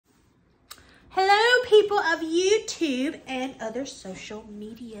people of YouTube and other social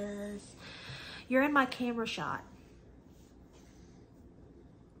medias. You're in my camera shot.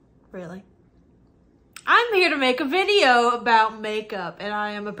 Really? I'm here to make a video about makeup, and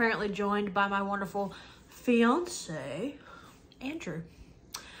I am apparently joined by my wonderful fiance, Andrew.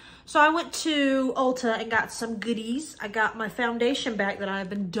 So I went to Ulta and got some goodies. I got my foundation back that I've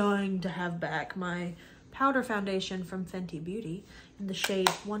been dying to have back. My powder foundation from Fenty Beauty in the shade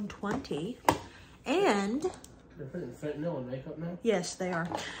 120. And... They're putting fentanyl in makeup now? Yes, they are.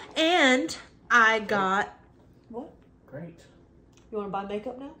 And I got... What? Great. You want to buy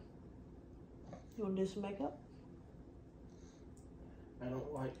makeup now? You want to do some makeup? I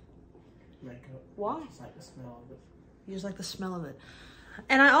don't like makeup. Why? I just like the smell of it. You just like the smell of it.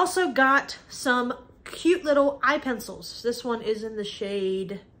 And I also got some cute little eye pencils. This one is in the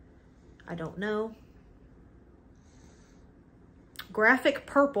shade, I don't know, Graphic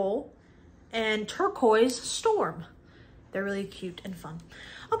Purple and Turquoise Storm. They're really cute and fun.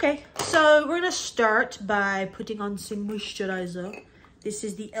 Okay, so we're gonna start by putting on some moisturizer. This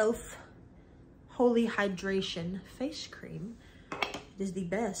is the e.l.f. Holy Hydration Face Cream. It is the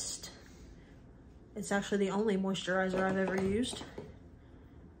best. It's actually the only moisturizer I've ever used.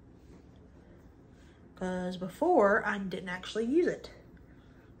 Because before, I didn't actually use it.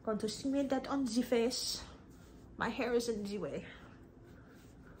 I'm going to smear that on the face. My hair is in the way.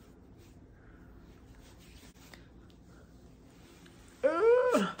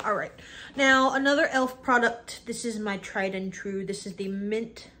 All right. Now, another e.l.f. product. This is my tried and true. This is the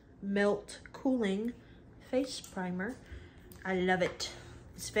Mint Melt Cooling Face Primer. I love it.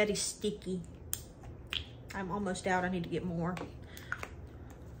 It's very sticky. I'm almost out. I need to get more.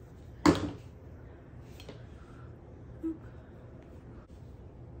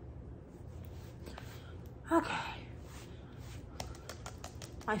 Okay.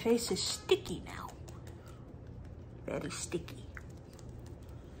 My face is sticky now. Very sticky.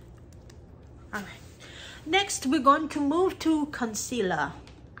 All right. Next, we're going to move to concealer.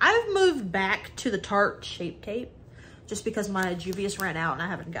 I've moved back to the Tarte Shape Tape just because my Juvia's ran out and I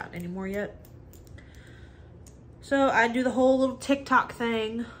haven't gotten any more yet. So I do the whole little TikTok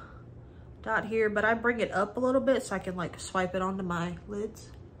thing dot here, but I bring it up a little bit so I can like swipe it onto my lids.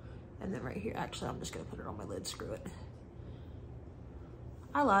 And then right here, actually, I'm just gonna put it on my lid, screw it.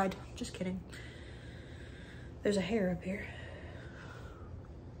 I lied, just kidding. There's a hair up here.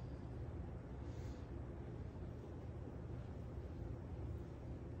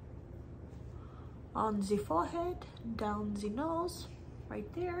 On the forehead, down the nose,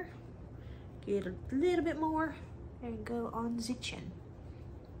 right there. Get a little bit more and go on the chin.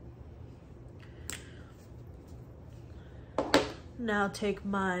 Now take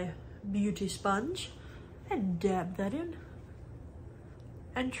my beauty sponge and dab that in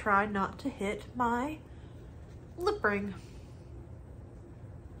and try not to hit my lip ring.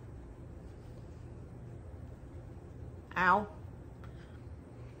 Ow.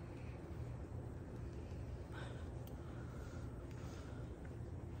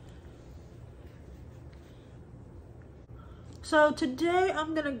 So today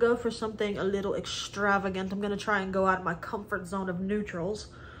I'm gonna go for something a little extravagant. I'm gonna try and go out of my comfort zone of neutrals.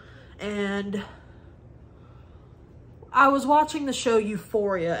 And I was watching the show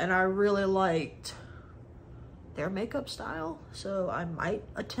Euphoria and I really liked their makeup style. So I might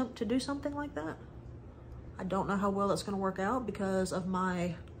attempt to do something like that. I don't know how well that's gonna work out because of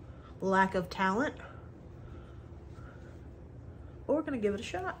my lack of talent. But we're gonna give it a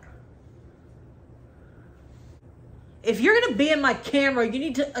shot. If you're gonna be in my camera, you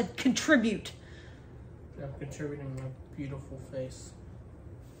need to contribute. I'm contributing my beautiful face.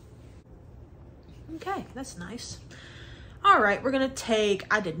 Okay, that's nice. All right, we're gonna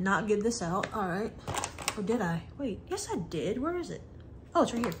take, I did not get this out. All right, or did I? Wait, yes I did. Where is it? Oh,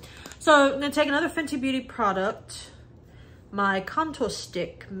 it's right here. So I'm gonna take another Fenty Beauty product, my contour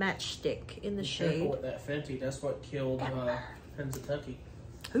stick, match stick in the shade. Careful with that Fenty, that's what killed Pennsatucky.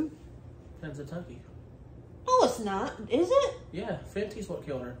 Who? Pennsatucky. No, it's not. Is it? Yeah, Fenty's what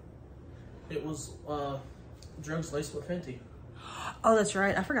killed her. It was drugs laced with Fenty. Oh, that's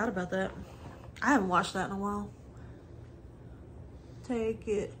right. I forgot about that. I haven't watched that in a while. Take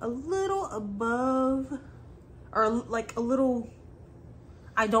it a little above, or like a little,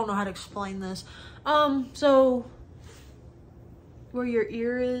 I don't know how to explain this. So where your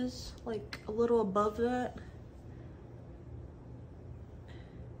ear is, like a little above that.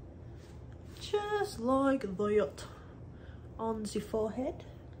 Just like that. On the forehead.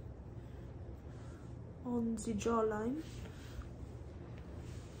 On the jawline.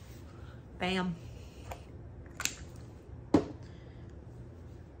 Bam.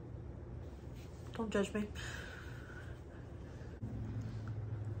 Don't judge me.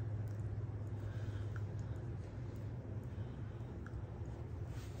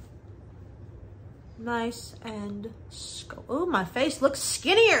 Nice and oh, my face looks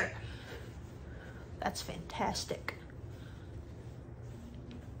skinnier. That's fantastic.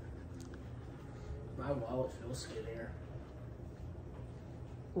 My wallet feels skinnier.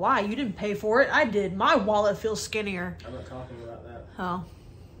 Why? You didn't pay for it. I did. My wallet feels skinnier. I'm not talking about that. Oh.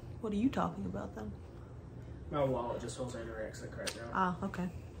 What are you talking about then? My wallet just feels anorexic right now. Ah, okay.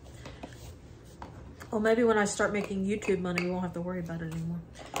 Well, maybe when I start making YouTube money, we won't have to worry about it anymore.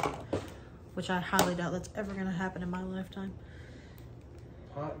 Which I highly doubt that's ever going to happen in my lifetime.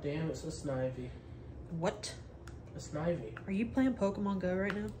 Hot damn, it's a Snivy. What? A Snivy. Are you playing Pokemon Go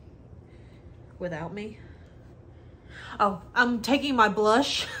right now? Without me? Oh, I'm taking my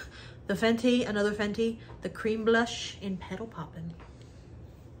blush, the Fenty, another Fenty, the cream blush in Petal Poppin'.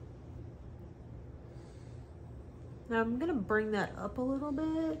 Now I'm gonna bring that up a little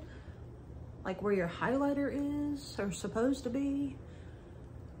bit, like where your highlighter is, or supposed to be.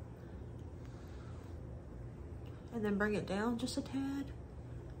 And then bring it down just a tad.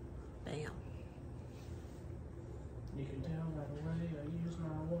 Bam. You can tell by the way I use my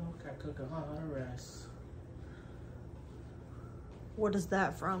walk, I cook a lot of rice. What is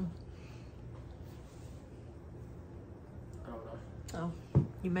that from? I don't know. Oh,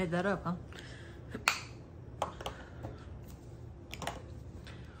 you made that up, huh?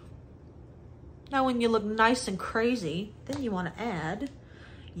 Now when you look nice and crazy, then you want to add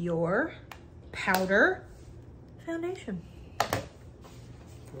your powder foundation.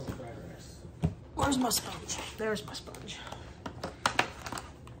 Where's my sponge? There's my sponge.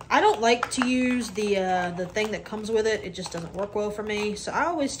 I don't like to use the thing that comes with it. It just doesn't work well for me. So I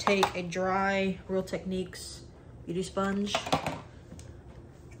always take a dry Real Techniques beauty sponge,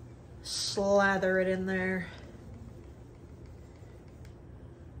 slather it in there,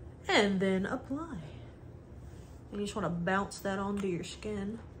 and then apply. And you just want to bounce that onto your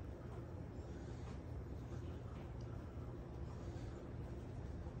skin.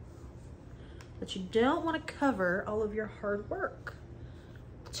 But you don't want to cover all of your hard work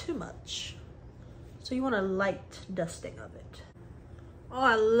too much. So you want a light dusting of it. Oh,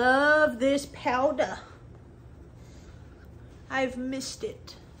 I love this powder. I've missed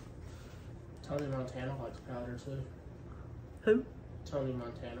it. Tony Montana likes powder too. Who? Tony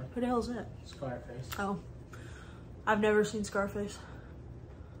Montana. Who the hell is that? Scarface. Oh, I've never seen Scarface.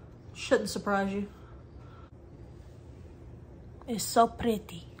 Shouldn't surprise you. It's so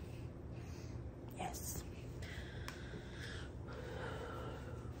pretty. Yes.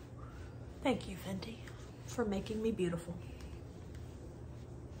 Thank you, Fenty, for making me beautiful.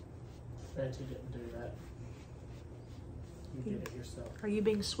 Fenty didn't do that. You did it yourself. Are you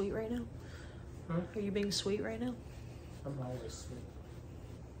being sweet right now? Huh? Are you being sweet right now? I'm always sweet.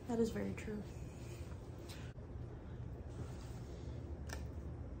 That is very true.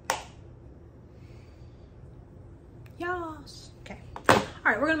 Yes. Okay. All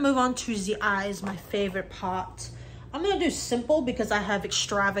right, we're gonna move on to the eyes, my favorite part. I'm gonna do simple because I have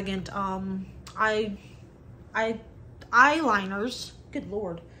extravagant eyeliners. Good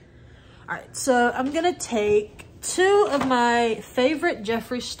Lord. All right, so I'm gonna take two of my favorite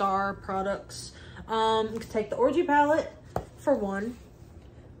Jeffree Star products. You can take the Orgy palette for one.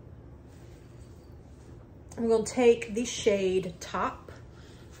 I'm gonna take the shade Top.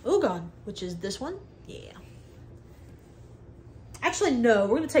 Oh God, which is this one? Yeah. Actually, no,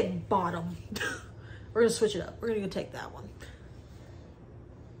 we're gonna take Bottom. We're gonna switch it up. We're gonna go take that one.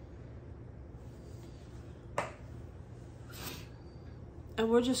 And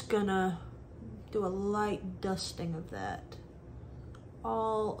we're just gonna do a light dusting of that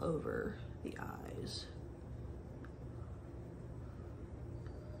all over the eyes.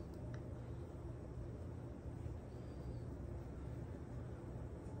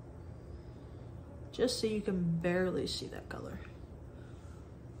 Just so you can barely see that color.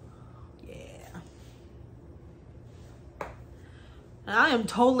 I am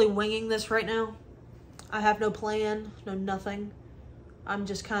totally winging this right now. I have no plan, no nothing. I'm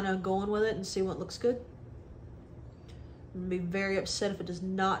just kind of going with it and see what looks good. I'm gonna be very upset if it does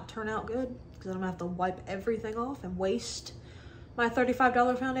not turn out good, because I'm gonna have to wipe everything off and waste my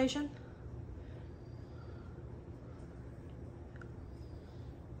 $35 foundation.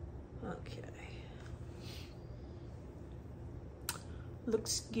 Okay.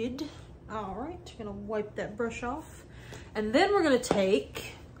 Looks good. All right, gonna wipe that brush off. And then we're gonna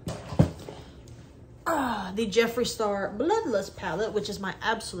take the Jeffree Star Bloodlust palette, which is my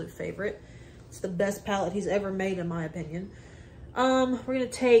absolute favorite. It's the best palette he's ever made, in my opinion. We're gonna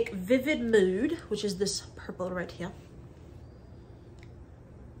take Vivid Mood, which is this purple right here.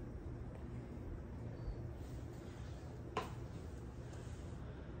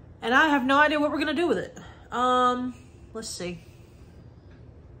 And I have no idea what we're gonna do with it. Let's see.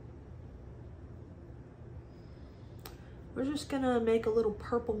 We're just gonna make a little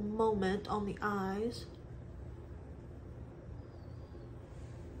purple moment on the eyes.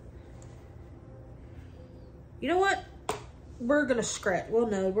 You know what? We're gonna scratch. Well,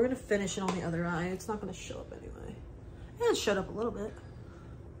 no, we're gonna finish it on the other eye. It's not gonna show up anyway. Yeah, it showed up a little bit.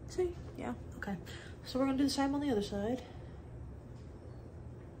 See? Yeah, okay. So we're gonna do the same on the other side.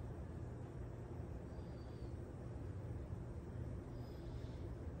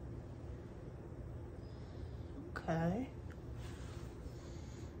 Okay.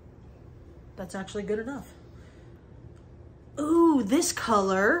 That's actually good enough. Ooh, this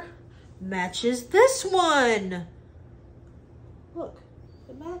color matches this one. Look,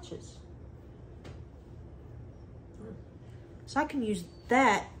 it matches. So I can use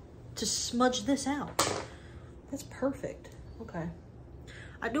that to smudge this out. That's perfect. Okay.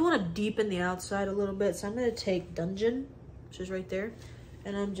 I do want to deepen the outside a little bit, so I'm going to take Dungeon, which is right there,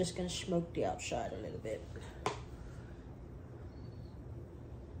 and I'm just going to smoke the outside a little bit.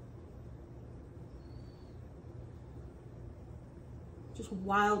 Just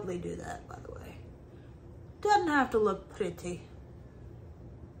wildly do that, by the way. Doesn't have to look pretty.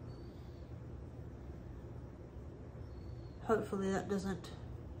 Hopefully that doesn't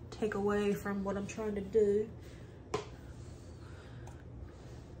take away from what I'm trying to do.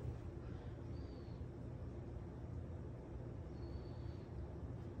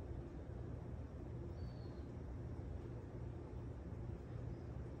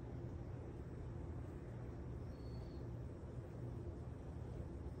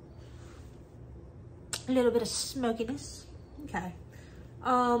 A little bit of smokiness. Okay.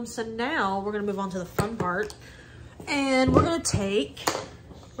 So now we're gonna move on to the fun part. And we're gonna take,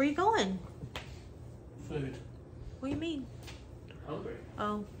 where are you going? Food. What do you mean? Hungry.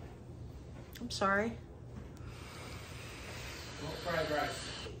 Oh, I'm sorry. Want fried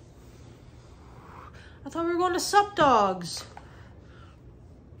rice. I thought we were going to Sup Dogs.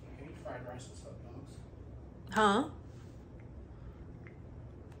 I can eat fried rice and Sup Dogs. Huh?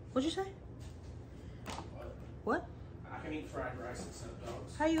 What'd you say? What? What? I can eat fried rice and Sup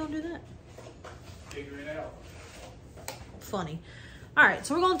Dogs. How you gonna do that? Figure it out. Funny. All right,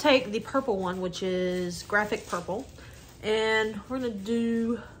 so we're gonna take the purple one, which is Graphic Purple, and we're gonna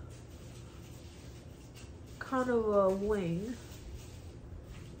do kind of a wing.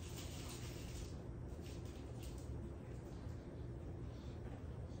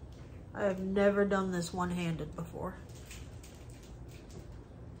 I have never done this one-handed before.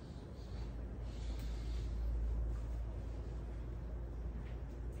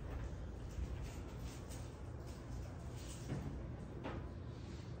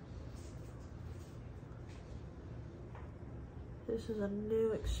 This is a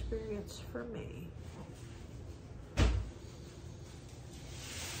new experience for me.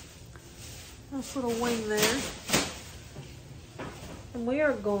 Nice little wing there. And we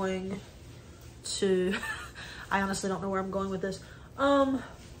are going to, I honestly don't know where I'm going with this. We're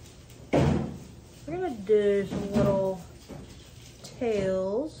gonna do some little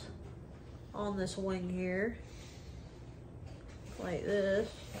tails on this wing here. Like this.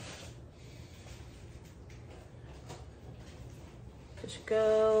 Just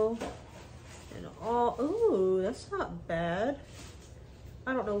go and all, ooh, that's not bad.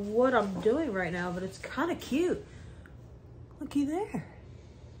 I don't know what I'm doing right now, but it's kind of cute. Looky there.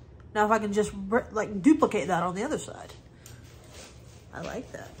 Now if I can just like duplicate that on the other side. I like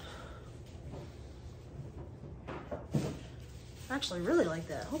that. I actually really like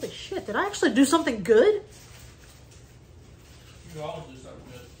that. Holy shit, did I actually do something good? You always do something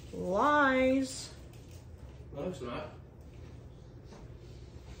good. Lies. No, it's not.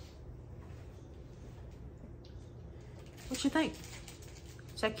 What you think?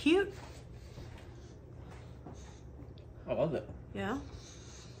 Is that cute? I love it. Yeah?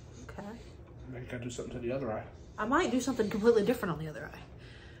 Okay. Maybe I gotta do something to the other eye. I might do something completely different on the other eye.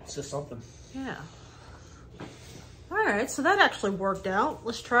 It's just something. Yeah. All right, so that actually worked out.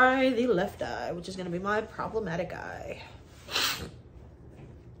 Let's try the left eye, which is gonna be my problematic eye.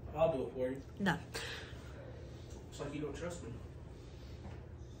 I'll do it for you. No. It's like you don't trust me.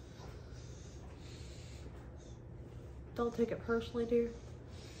 Don't take it personally, dear.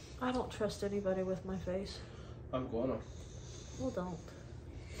 I don't trust anybody with my face. I'm gonna. Well, don't.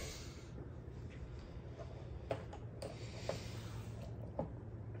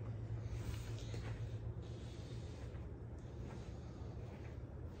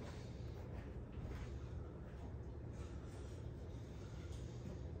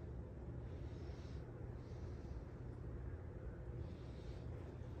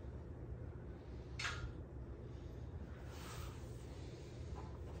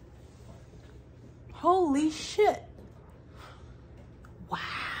 Holy shit. Wow.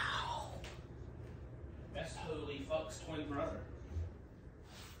 That's holy fuck's twin brother.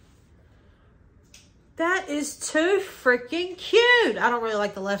 That is too freaking cute. I don't really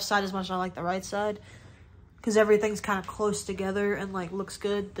like the left side as much as I like the right side. Because everything's kind of close together and like looks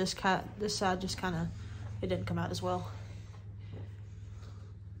good. This side just kind of, it didn't come out as well.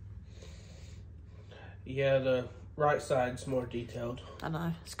 Yeah, the right side's more detailed. I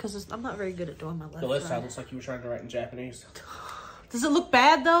know. It's because I'm not very good at doing my left. The left side looks like you were trying to write in Japanese. Does it look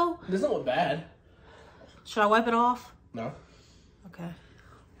bad though? It doesn't look bad. Should I wipe it off? No. Okay.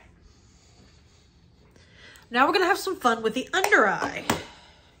 Now we're going to have some fun with the under eye. How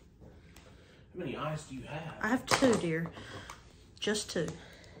many eyes do you have? I have 2, dear. Just 2.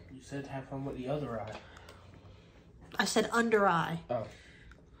 You said have fun with the other eye. I said under eye. Oh.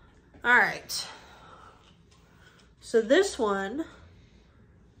 All right. So this one,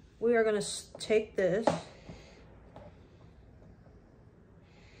 we are going to take this.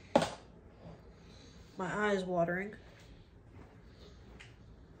 My eye is watering.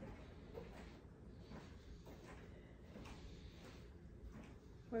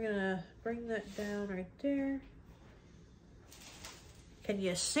 We're going to bring that down right there. Can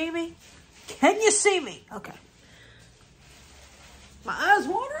you see me? Can you see me? Okay. My eye's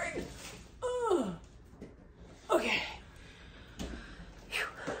watering. Ugh. Okay. Whew.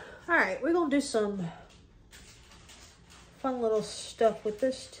 All right, we're going to do some fun little stuff with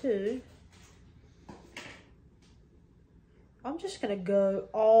this too. I'm just going to go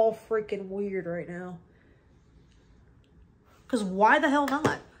all freaking weird right now. Because why the hell not?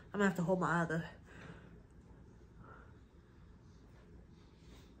 I'm going to have to hold my eye though.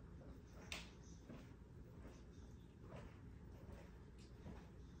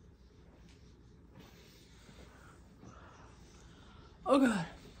 Oh God.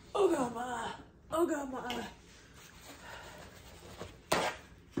 Oh God, my eye. Oh God, my eye.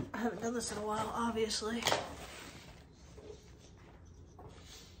 I haven't done this in a while, obviously.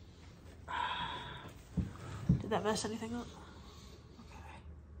 Did that mess anything up?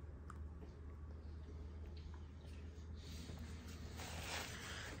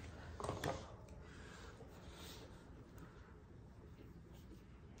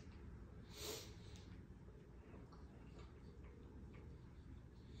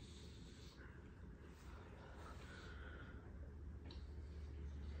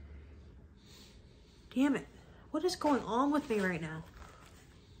 Damn it. What is going on with me right now?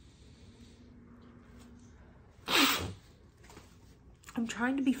 I'm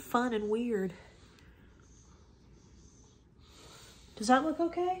trying to be fun and weird. Does that look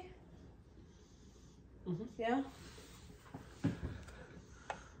okay? Mm-hmm. Yeah?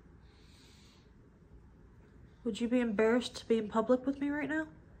 Would you be embarrassed to be in public with me right now?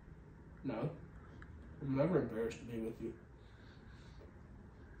 No. I'm never embarrassed to be with you.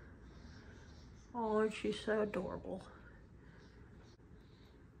 Oh, aren't you so adorable?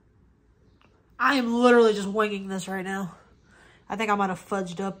 I am literally just winging this right now. I think I might have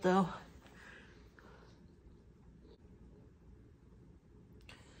fudged up though.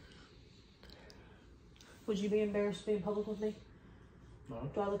 Would you be embarrassed to be in public with me? No.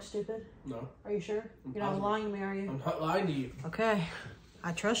 Do I look stupid? No. Are you sure? I'm You're not positive. lying to me, are you? I'm not lying to you. Okay.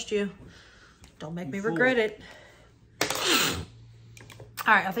 I trust you. Don't make You me fool. regret it.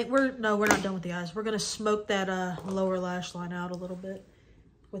 All right, I think we're not done with the eyes. We're going to smoke that lower lash line out a little bit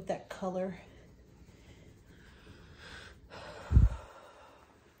with that color.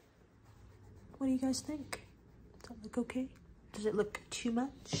 What do you guys think? Does that look okay? Does it look too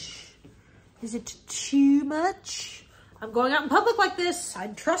much? Is it too much? I'm going out in public like this.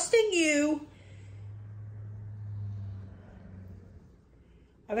 I'm trusting you.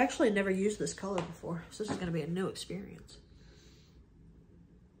 I've actually never used this color before, so this is going to be a new experience.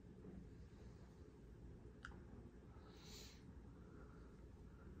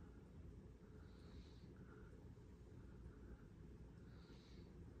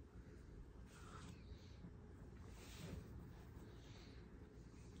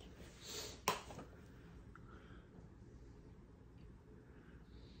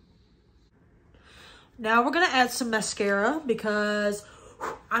 Now we're going to add some mascara because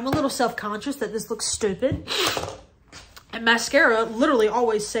I'm a little self-conscious that this looks stupid. And mascara literally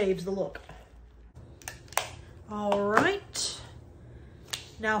always saves the look. All right.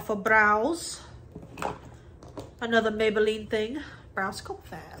 Now for brows. Another Maybelline thing. Brow Sculpt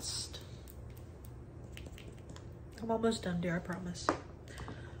Fast. I'm almost done, dear, I promise.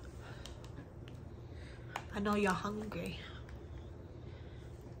 I know you're hungry.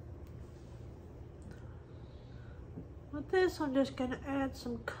 With this, I'm just gonna add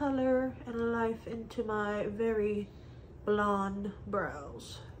some color and life into my very blonde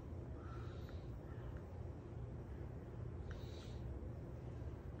brows.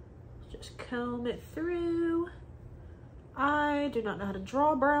 Just comb it through. I do not know how to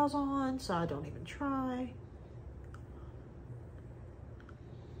draw brows on, so I don't even try.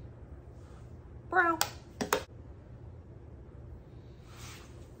 Brow.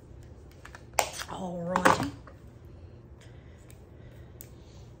 Alrighty.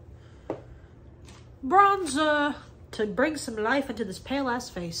 Bronzer to bring some life into this pale ass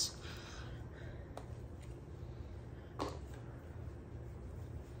face.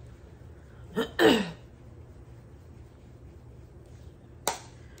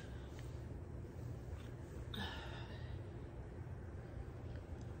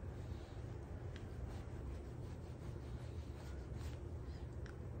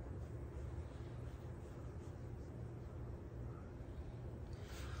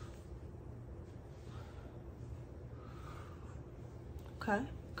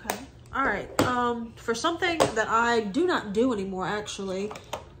 Okay. All right. For something that I do not do anymore, actually,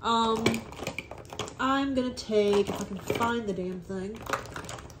 I'm gonna take, if I can find the damn thing.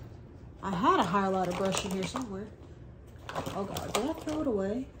 I had a highlighter brush in here somewhere. Oh God, did I throw it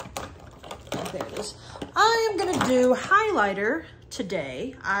away? Oh, there it is. I am gonna do highlighter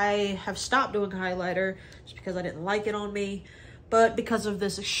today. I have stopped doing highlighter just because I didn't like it on me, but because of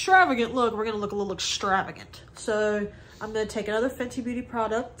this extravagant look, we're gonna look a little extravagant. So I'm gonna take another Fenty Beauty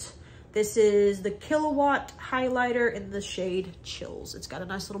product. This is the Killawatt highlighter in the shade Chills. It's got a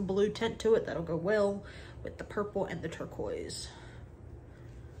nice little blue tint to it that'll go well with the purple and the turquoise.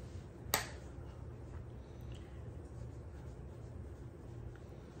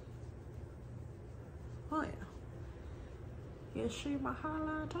 Oh yeah. You see my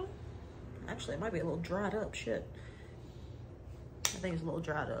highlighter? Actually, it might be a little dried up, shit. I think it's a little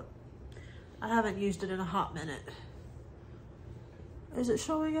dried up. I haven't used it in a hot minute. Is it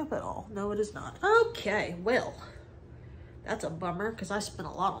showing up at all? No, it is not. Okay, well, that's a bummer because I spent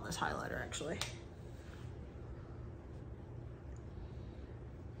a lot on this highlighter actually.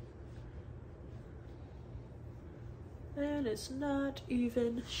 And it's not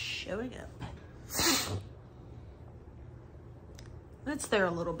even showing up. It's there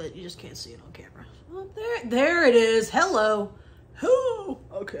a little bit, you just can't see it on camera. Oh, there it is. Hello. Oh,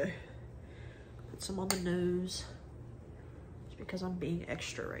 okay. Put some on the nose. Because I'm being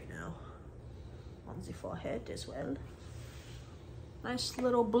extra right now. On the forehead as well. Nice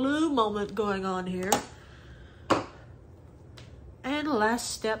little blue moment going on here. And last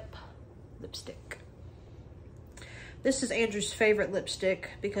step, lipstick. This is Andrew's favorite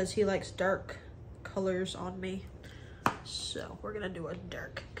lipstick because he likes dark colors on me. So we're gonna do a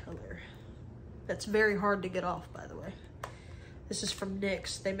dark color. That's very hard to get off, by the way. This is from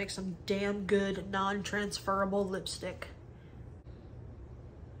NYX. They make some damn good non-transferable lipstick.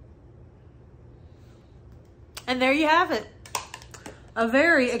 And there you have it. A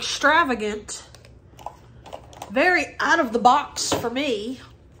very extravagant, very out of the box for me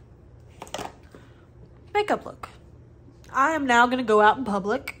makeup look. I am now gonna go out in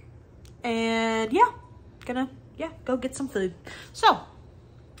public and go get some food. So,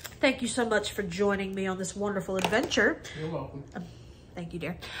 thank you so much for joining me on this wonderful adventure. You're welcome. Thank you,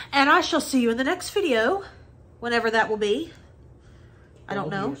 dear. And I shall see you in the next video, whenever that will be. I don't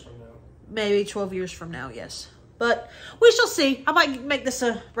know. Maybe 12 years from now, yes. But we shall see. I might make this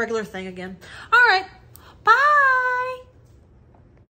a regular thing again. All right. Bye.